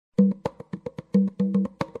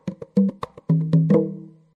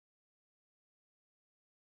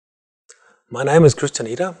My name is Christian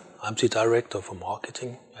Eder. I'm the Director for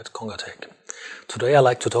Marketing at congatec. Today I'd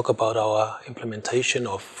like to talk about our implementation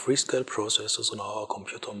of Freescale processors on our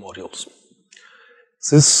computer modules.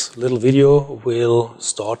 This little video will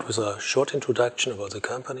start with a short introduction about the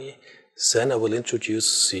company. Then I will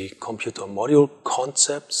introduce the computer module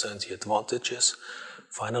concepts and the advantages.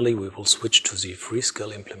 Finally, we will switch to the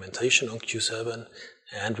Freescale implementation on Qseven,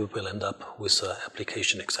 and we will end up with an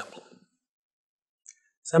application example.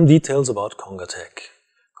 Some details about congatec.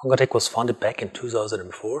 Congatec was founded back in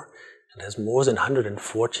 2004 and has more than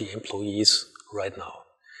 140 employees right now.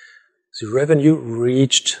 The revenue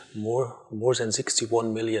reached more than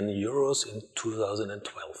 61 million euros in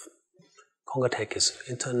 2012. Congatec is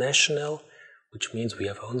international, which means we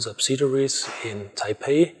have own subsidiaries in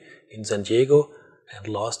Taipei, in San Diego, and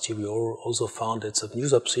last year we also founded some new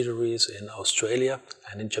subsidiaries in Australia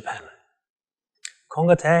and in Japan.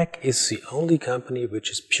 Congatec is the only company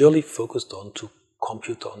which is purely focused on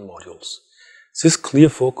computer on modules. This clear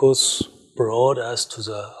focus brought us to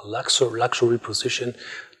the luxury position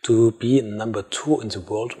to be number 2 in the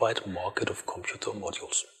worldwide market of computer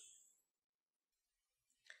modules.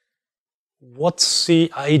 What's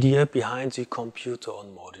the idea behind the computer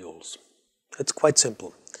on modules? It's quite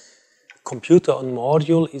simple. Computer on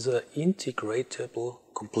module is an integratable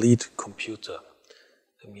complete computer.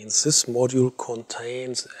 That means this module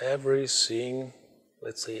contains everything,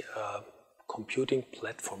 let's say, a computing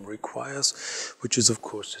platform requires, which is of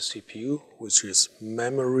course the CPU, which is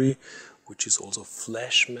memory, which is also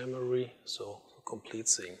flash memory, so a complete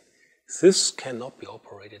thing. This cannot be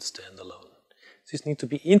operated standalone. This needs to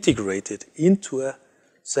be integrated into a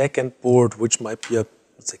second board, which might be a,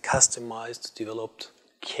 let's say, customized, developed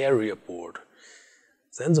carrier board.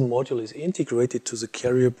 Then the module is integrated to the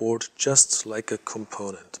carrier board just like a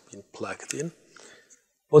component being plugged in.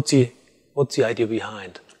 What's the idea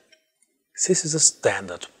behind? This is a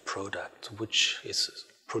standard product which is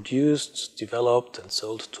produced, developed and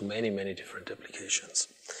sold to many different applications.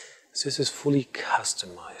 This is fully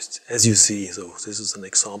customized, as you see. So this is an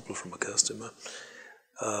example from a customer.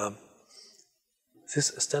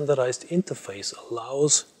 This standardized interface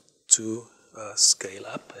allows to scale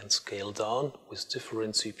up and scale down with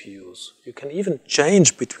different CPUs. You can even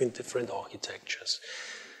change between different architectures.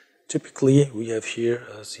 Typically, we have here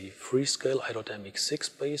the Freescale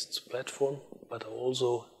i.MX6 based platform, but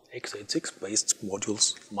also x86 based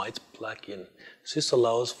modules might plug in. This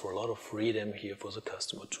allows for a lot of freedom here for the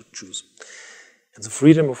customer to choose. And the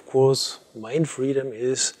freedom, of course, main freedom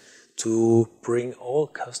is to bring all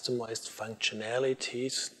customized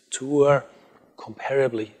functionalities to a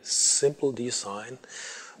comparably simple design,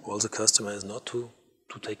 while the customer has not to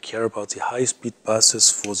take care about the high-speed buses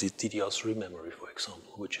for the DDR3 memory, for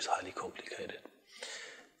example, which is highly complicated.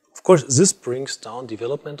 Of course, this brings down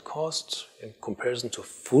development costs in comparison to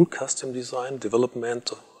full custom design. Development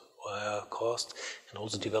cost and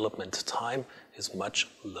also development time is much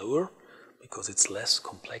lower because it's less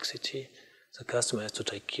complexity. The customer has to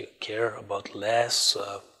take care about less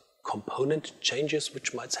component changes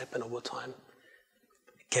which might happen over time.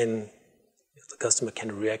 The customer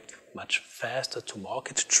can react much faster to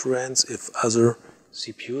market trends. If other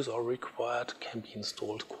CPUs are required, can be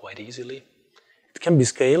installed quite easily. It can be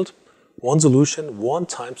scaled. One solution, one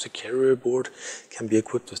times the carrier board can be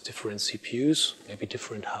equipped with different CPUs, maybe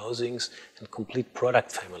different housings, and complete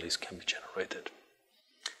product families can be generated.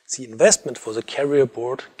 The investment for the carrier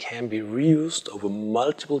board can be reused over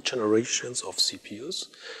multiple generations of CPUs,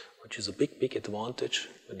 which is a big advantage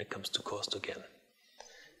when it comes to cost again.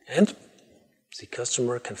 And the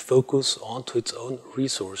customer can focus onto its own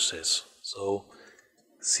resources. So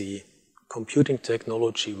the computing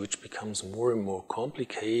technology, which becomes more and more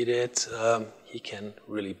complicated, he can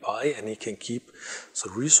really buy and he can keep the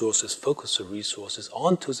resources, focus the resources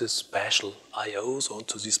onto the special IOs,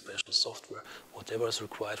 onto the special software, whatever is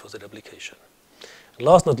required for that application. And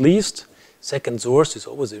last but not least, second source is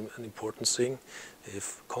always an important thing.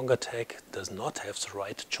 If congatec does not have the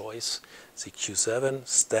right choice, the Qseven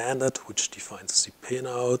standard, which defines the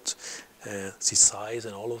pinout, the size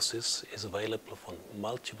and all of this is available from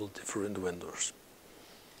multiple different vendors.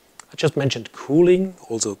 I just mentioned cooling.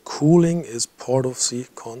 Also cooling is part of the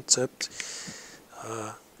concept.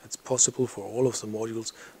 It's possible for all of the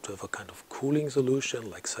modules to have a kind of cooling solution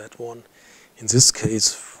like that one. In this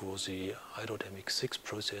case, for the i.MX6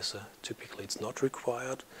 processor, typically it's not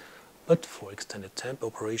required, but for extended temp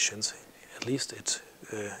operations, at least it's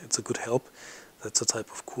a good help. That's a type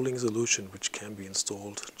of cooling solution which can be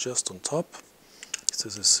installed just on top.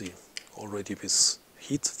 This is already with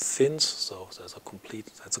heat fins, so that's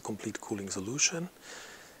a complete cooling solution.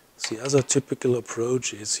 The other typical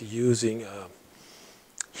approach is using a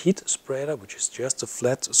heat spreader, which is just a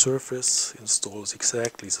flat surface, installs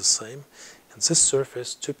exactly the same. And this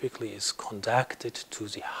surface typically is conducted to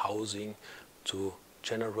the housing to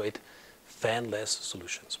generate fanless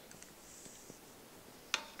solutions.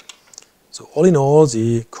 So all in all,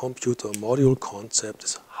 the computer module concept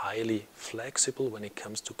is highly flexible when it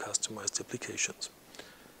comes to customized applications.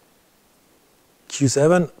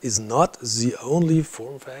 Qseven is not the only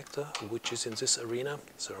form factor which is in this arena.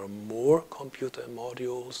 There are more computer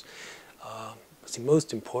modules. The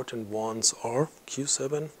most important ones are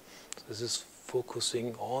Qseven. This is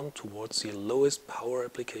focusing on towards the lowest power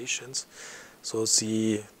applications. So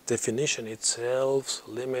the definition itself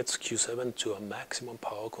limits Qseven to a maximum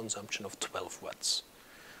power consumption of 12 watts.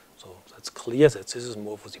 So that's clear that this is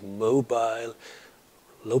more for the mobile,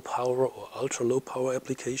 low power or ultra low power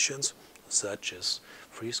applications, such as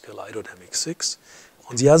Freescale i.MX6.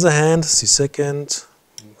 On the other hand, the second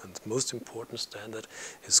and most important standard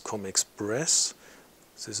is ComExpress.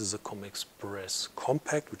 This is a ComExpress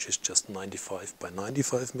compact, which is just 95 by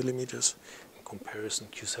 95 millimeters. In comparison,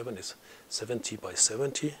 Qseven is 70 by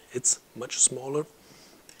 70. It's much smaller.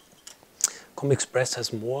 ComExpress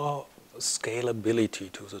has more scalability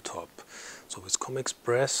to the top. So with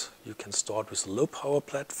ComExpress, you can start with low power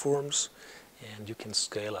platforms, and you can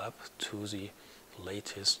scale up to the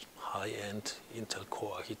latest high-end Intel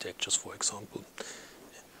Core architectures, for example.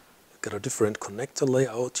 Got a different connector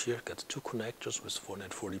layout here, got two connectors with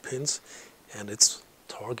 440 pins, and it's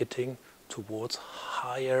targeting towards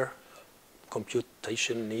higher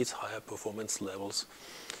computation needs, higher performance levels.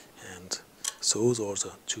 And those are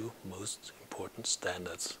the two most important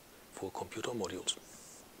standards for computer modules.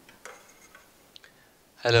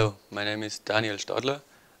 Hello, my name is Daniel Stadler.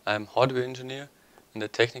 I'm hardware engineer in the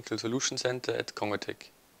Technical Solution Center at congatec.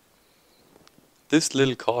 This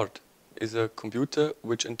little card is a computer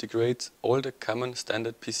which integrates all the common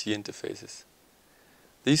standard PC interfaces.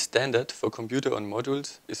 This standard for computer on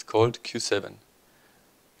modules is called Qseven.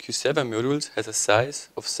 Qseven modules has a size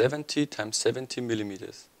of 70 × 70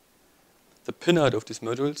 millimeters. The pinout of these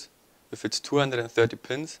modules, with its 230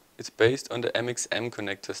 pins, is based on the MXM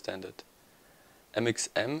connector standard.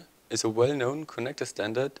 MXM is a well-known connector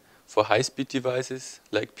standard for high-speed devices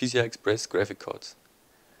like PCI Express graphic cards.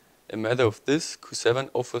 A matter of this, Qseven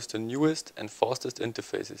offers the newest and fastest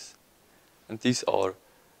interfaces. And these are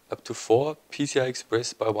up to 4 PCI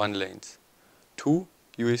Express by 1 lanes, 2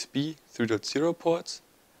 USB 3.0 ports,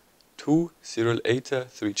 2 serial ATA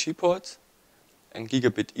 3G ports, and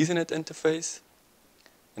gigabit Ethernet interface,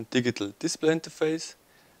 and digital display interface.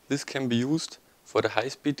 This can be used for the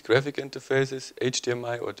high-speed graphic interfaces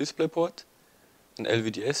HDMI or DisplayPort, an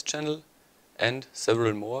LVDS channel, and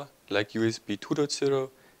several more like USB 2.0,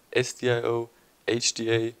 SDIO,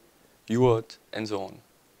 HDA, UART, and so on.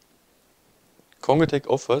 Congatec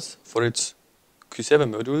offers for its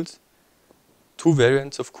Qseven modules 2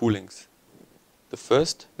 variants of coolings. The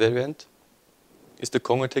first variant is the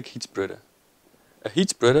Congatec heat spreader. A heat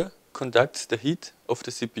spreader conducts the heat of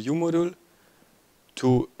the CPU module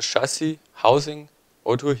to a chassis, housing,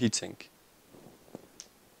 or to a heatsink.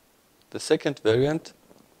 The second variant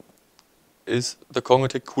is the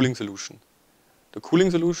Congatec cooling solution. The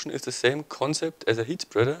cooling solution is the same concept as a heat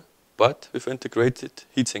spreader, but with integrated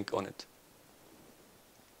heatsink on it.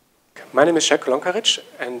 My name is Željko Lonkaric,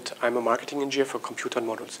 and I'm a marketing engineer for computer and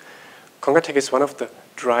modules. Congatec is one of the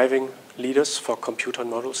driving leaders for computer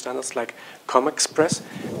and module standards like ComExpress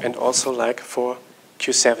and also like for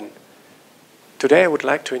Qseven. Today I would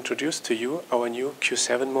like to introduce to you our new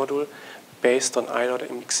Qseven module based on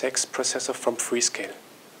i.MX6 processor from Freescale.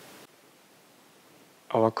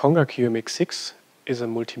 Our Conga i.MX6 is a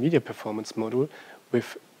multimedia performance module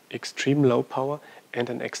with extreme low power and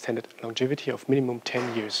an extended longevity of minimum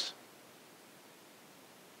 10 years.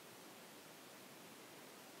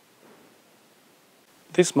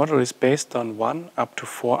 This module is based on 1 up to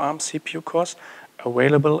 4 ARM CPU cores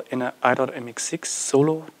available in an i.MX6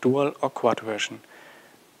 solo, dual or quad version.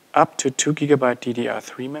 Up to 2 GB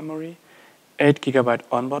DDR3 memory, 8 GB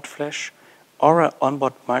onboard flash, or an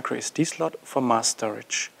onboard micro SD slot for mass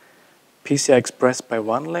storage, PCI Express by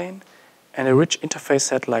 1 lane, and a rich interface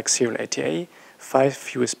set like serial ATA, 5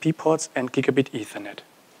 USB ports and gigabit Ethernet.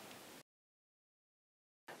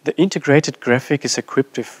 The integrated graphic is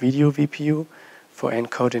equipped with video VPU for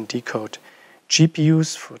encode and decode,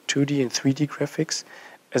 GPUs for 2D and 3D graphics,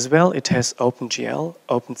 as well it has OpenGL,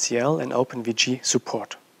 OpenCL and OpenVG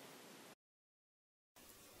support.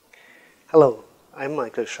 Hello, I'm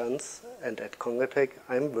Michael Schanz, and at congatec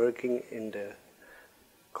I'm working in the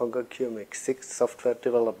Conga i.MX6 software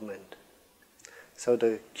development. So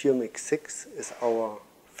the i.MX6 is our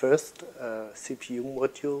first CPU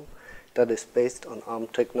module that is based on ARM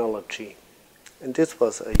technology. And this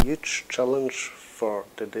was a huge challenge for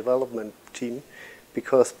the development team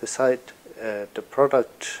because beside the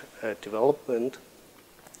product development,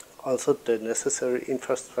 also the necessary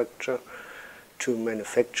infrastructure to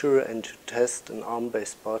manufacture and to test an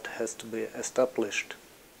ARM-based board has to be established.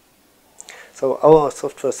 So our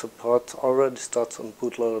software support already starts on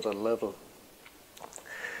bootloader level.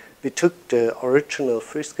 We took the original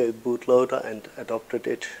Freescale bootloader and adopted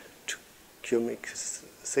it to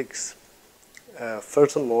i.MX6.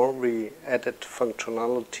 Furthermore, we added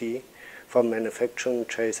functionality for manufacturing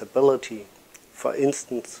traceability. For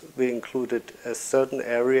instance, we included a certain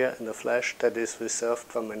area in the flash that is reserved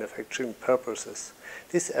for manufacturing purposes.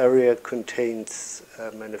 This area contains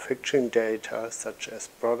manufacturing data such as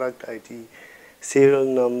product ID, serial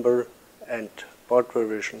number, and board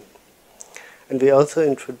revision. And we also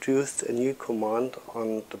introduced a new command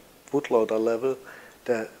on the bootloader level,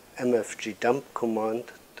 the mfg dump command,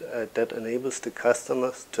 that enables the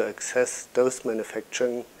customers to access those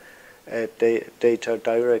manufacturing data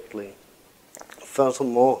directly.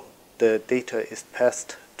 Furthermore, the data is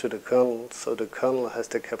passed to the kernel, so the kernel has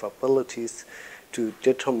the capabilities to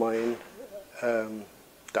determine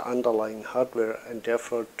the underlying hardware and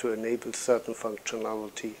therefore to enable certain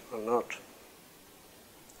functionality or not.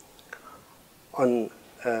 On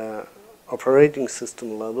operating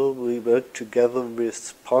system level, we work together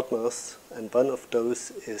with partners, and one of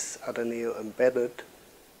those is Adeneo Embedded,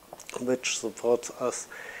 which supports us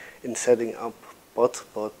in setting up board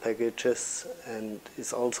support packages and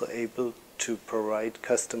is also able to provide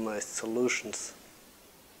customized solutions.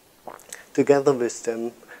 Together with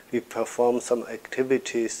them, we perform some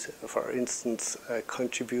activities, for instance,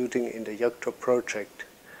 contributing in the Yocto project,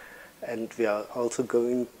 and we are also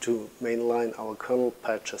going to mainline our kernel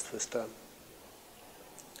patches with them.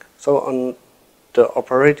 So on the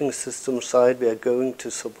operating system side, we are going to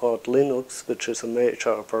support Linux, which is a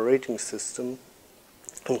major operating system.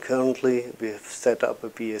 And currently, we have set up a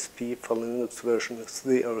BSP for Linux version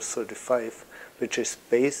 3.0.35, which is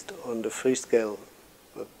based on the Freescale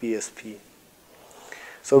BSP.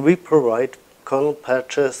 So we provide kernel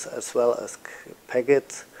patches as well as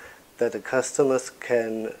packets that the customers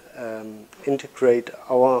can integrate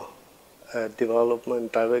our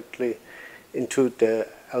development directly into the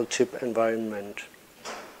LChip environment.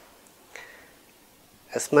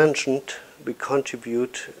 As mentioned, we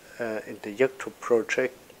contribute in the Yocto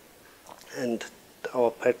project, and our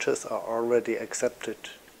patches are already accepted.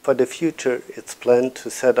 For the future, it's planned to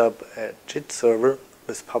set up a JIT server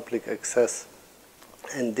with public access,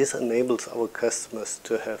 and this enables our customers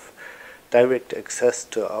to have direct access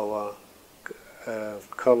to our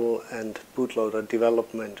kernel and bootloader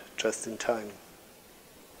development just in time.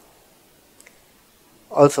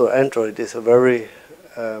 Also, Android is a very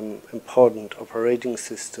important operating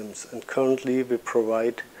system, and currently we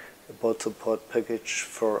provide a board support package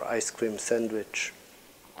for ice cream sandwich.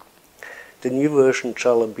 The new version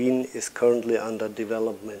Jala Bean is currently under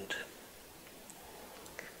development.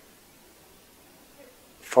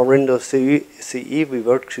 For Windows CE, we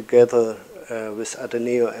work together with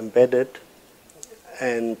Adeneo Embedded,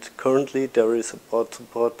 and currently there is a board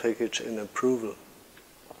support package in approval.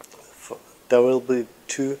 There will be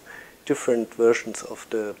two different versions of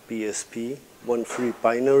the BSP, one free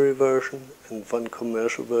binary version and one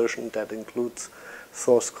commercial version that includes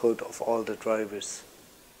source code of all the drivers.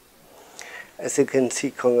 As you can see,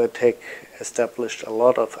 congatec established a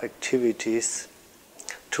lot of activities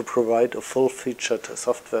to provide a full-featured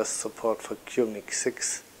software support for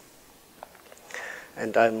i.MX6.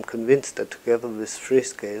 And I'm convinced that together with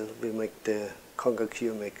Freescale, we make the Conga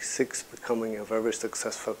i.MX6 becoming a very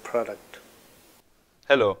successful product.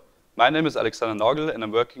 Hello, my name is Alexander Nagel and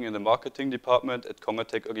I'm working in the marketing department at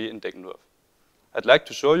congatec AG in Deggendorf. I'd like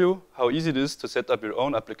to show you how easy it is to set up your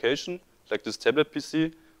own application, like this tablet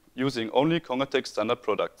PC, using only congatec standard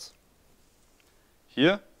products.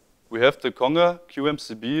 Here we have the Conga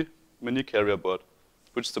QMCB mini carrier board,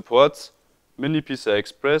 which supports mini PCI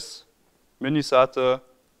Express, mini SATA,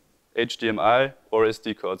 HDMI or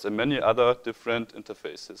SD cards and many other different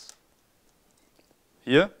interfaces.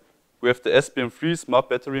 Here we have the SBM3 Smart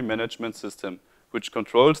Battery Management System, which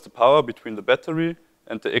controls the power between the battery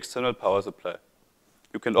and the external power supply.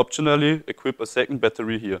 You can optionally equip a second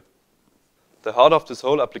battery here. The heart of this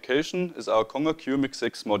whole application is our Conga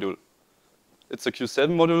i.MX6 module. It's a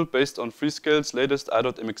Qseven module based on Freescale's latest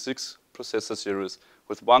i.MX6 processor series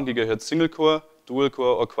with 1 GHz single core, dual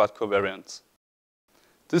core or quad core variants.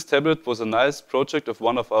 This tablet was a nice project of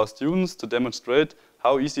one of our students to demonstrate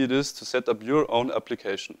how easy it is to set up your own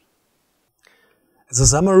application. As a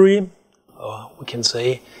summary, we can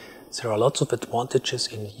say there are lots of advantages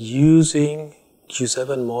in using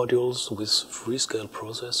Qseven modules with Freescale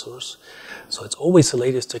processors. So it's always the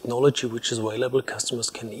latest technology which is available. Customers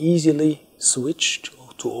can easily switch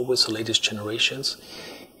to always the latest generations.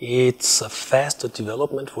 It's a faster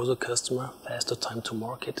development for the customer, faster time to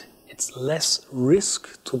market. It's less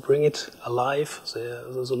risk to bring it alive,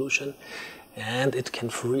 the solution, and it can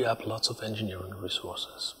free up lots of engineering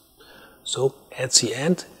resources. So at the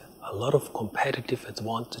end, a lot of competitive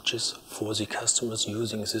advantages for the customers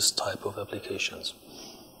using this type of applications.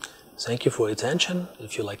 Thank you for your attention.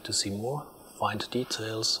 If you'd like to see more, find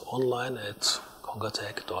details online at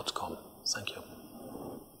congatec.com. Thank you.